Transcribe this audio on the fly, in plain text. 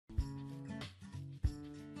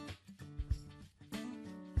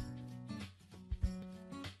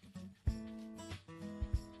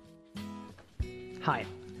Hi,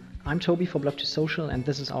 I'm Toby for Blog2Social, and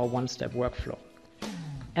this is our one-step workflow.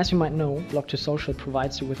 As you might know, Blog2Social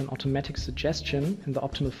provides you with an automatic suggestion in the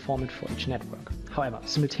optimal format for each network. However,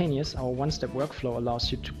 simultaneous, our one-step workflow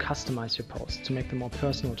allows you to customize your posts, to make them more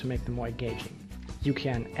personal, to make them more engaging. You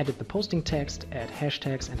can edit the posting text, add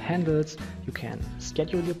hashtags and handles, you can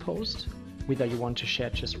schedule your post, whether you want to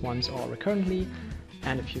share just once or recurrently,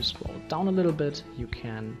 and if you scroll down a little bit, you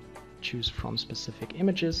can choose from specific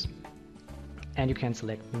images, and you can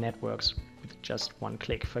select networks with just one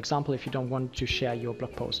click. For example, if you don't want to share your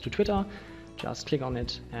blog post to Twitter, just click on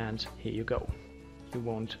it and here you go. You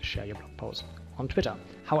won't share your blog post on Twitter.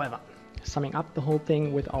 However, summing up the whole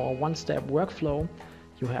thing with our one-step workflow,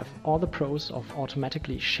 you have all the pros of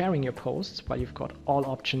automatically sharing your posts while you've got all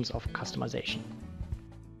options of customization.